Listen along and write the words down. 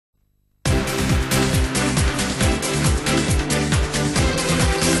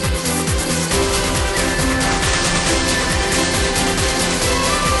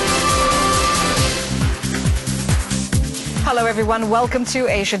everyone, welcome to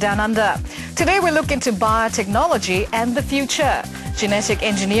Asia Down Under. Today we look into biotechnology and the future. Genetic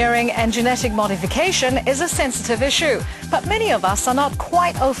engineering and genetic modification is a sensitive issue, but many of us are not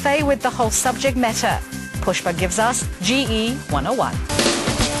quite au fait with the whole subject matter. Pushpa gives us GE 101.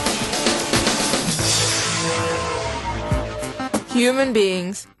 Human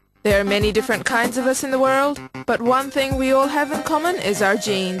beings. There are many different kinds of us in the world, but one thing we all have in common is our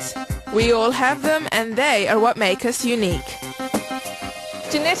genes. We all have them, and they are what make us unique.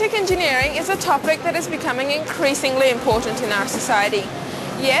 Genetic engineering is a topic that is becoming increasingly important in our society.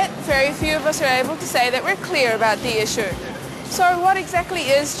 Yet, very few of us are able to say that we're clear about the issue. So what exactly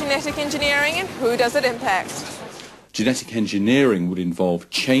is genetic engineering and who does it impact? Genetic engineering would involve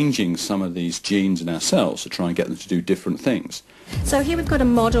changing some of these genes in our cells to try and get them to do different things. So here we've got a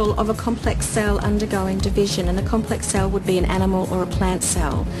model of a complex cell undergoing division, and a complex cell would be an animal or a plant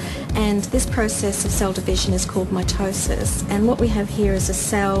cell. And this process of cell division is called mitosis. And what we have here is a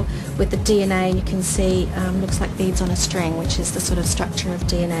cell with the DNA, you can see looks like beads on a string, which is the sort of structure of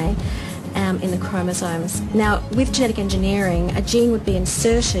DNA. In the chromosomes. Now, with genetic engineering, a gene would be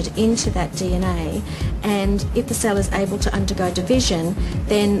inserted into that DNA, and if the cell is able to undergo division,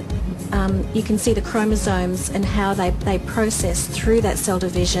 then you can see the chromosomes and how they process through that cell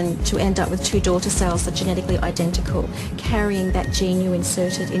division to end up with two daughter cells that are genetically identical, carrying that gene you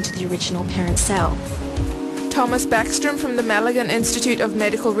inserted into the original parent cell. Thomas Backstrom from the Milligan Institute of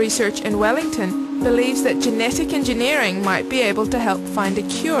Medical Research in Wellington believes that genetic engineering might be able to help find a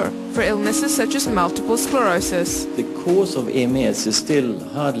cure for illnesses such as multiple sclerosis. The cause of MS is still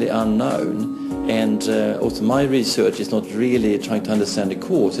hardly unknown, and also my research is not really trying to understand the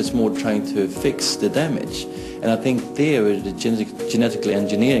cause, it's more trying to fix the damage. And I think there the genetically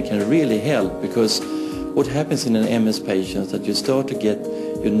engineering can really help, because what happens in an MS patient is that you start to get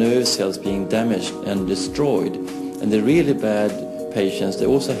your nerve cells being damaged and destroyed, and the really bad patients, they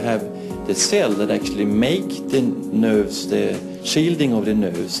also have the cell that actually make the nerves, the shielding of the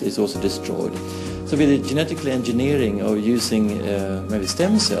nerves is also destroyed. So with the genetically engineering or using maybe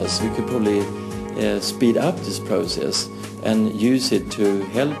stem cells, we could probably speed up this process and use it to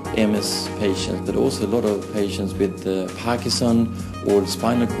help MS patients, but also a lot of patients with Parkinson or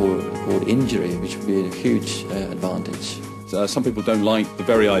spinal cord injury, which would be a huge advantage. Some people don't like the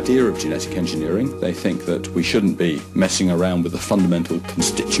very idea of genetic engineering. They think that we shouldn't be messing around with the fundamental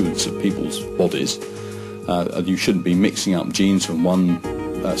constituents of people's bodies. You shouldn't be mixing up genes from one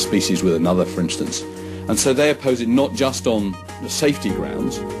species with another, for instance. And so they oppose it not just on the safety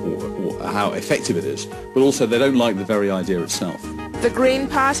grounds or how effective it is, but also they don't like the very idea itself. The Green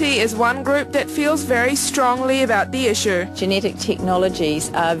Party is one group that feels very strongly about the issue. Genetic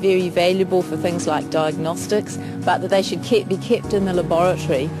technologies are very valuable for things like diagnostics, but that they should be kept in the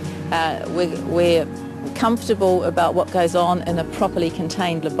laboratory. We're comfortable about what goes on in a properly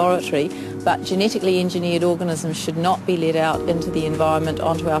contained laboratory, but genetically engineered organisms should not be let out into the environment,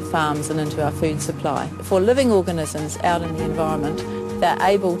 onto our farms and into our food supply. For living organisms out in the environment, they're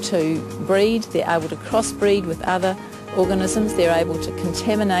able to breed, they're able to crossbreed with other organisms, they're able to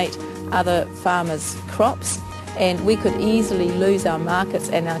contaminate other farmers' crops, and we could easily lose our markets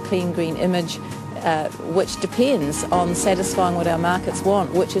and our clean green image, which depends on satisfying what our markets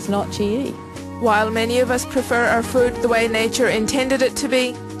want, which is not GE. While many of us prefer our food the way nature intended it to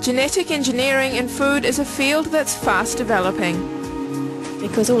be, genetic engineering in food is a field that's fast developing.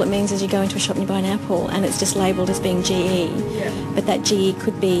 Because all it means is you go into a shop and you buy an apple and it's just labelled as being GE. But that GE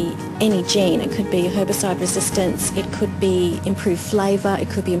could be any gene. It could be herbicide resistance, it could be improved flavour, it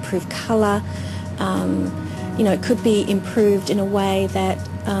could be improved colour, it could be improved in a way that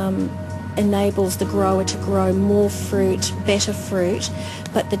enables the grower to grow more fruit, better fruit,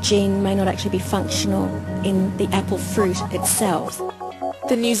 but the gene may not actually be functional in the apple fruit itself.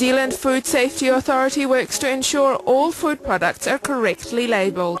 The New Zealand Food Safety Authority works to ensure all food products are correctly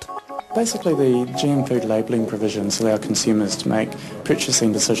labelled. Basically, the GM food labelling provisions allow consumers to make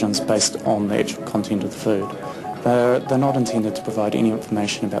purchasing decisions based on the actual content of the food. They're not intended to provide any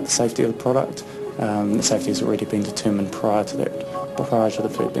information about the safety of the product. The safety has already been determined prior to the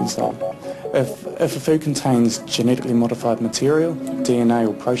food being sold. If a food contains genetically modified material, DNA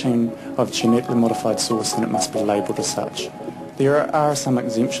or protein of genetically modified source, then it must be labelled as such. There are some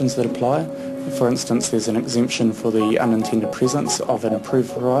exemptions that apply. For instance, there's an exemption for the unintended presence of an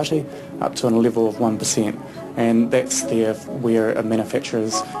approved variety up to a level of 1%, and that's there where a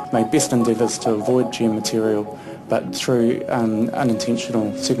manufacturer's made best endeavours to avoid GM material, but through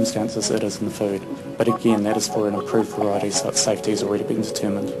unintentional circumstances it is in the food. But again, that is for an approved variety, so its safety has already been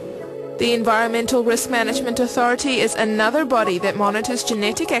determined. The Environmental Risk Management Authority is another body that monitors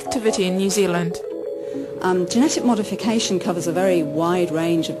genetic activity in New Zealand. Genetic modification covers a very wide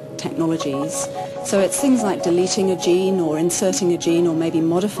range of technologies. So it's things like deleting a gene or inserting a gene or maybe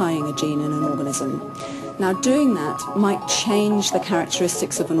modifying a gene in an organism. Now doing that might change the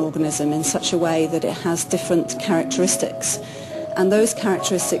characteristics of an organism in such a way that it has different characteristics. And those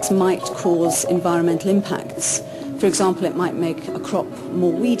characteristics might cause environmental impacts. For example, it might make a crop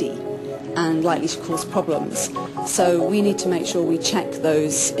more weedy and likely to cause problems. So we need to make sure we check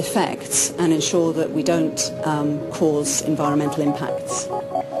those effects and ensure that we don't cause environmental impacts.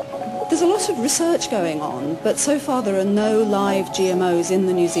 There's a lot of research going on, but so far there are no live GMOs in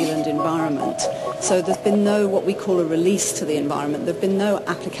the New Zealand environment. So there's been no what we call a release to the environment. There have been no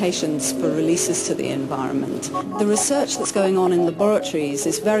applications for releases to the environment. The research that's going on in laboratories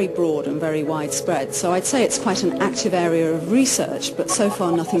is very broad and very widespread. So I'd say it's quite an active area of research, but so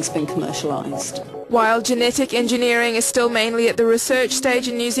far nothing's been commercialised. While genetic engineering is still mainly at the research stage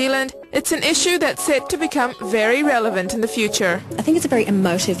in New Zealand, it's an issue that's set to become very relevant in the future. I think it's a very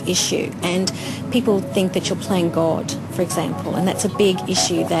emotive issue, and people think that you're playing God, for example, and that's a big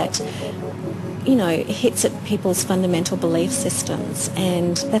issue that, you know, hits at people's fundamental belief systems,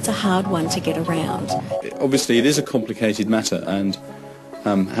 and that's a hard one to get around. Obviously it is a complicated matter, and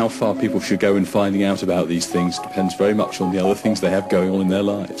how far people should go in finding out about these things depends very much on the other things they have going on in their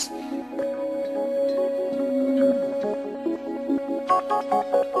lives.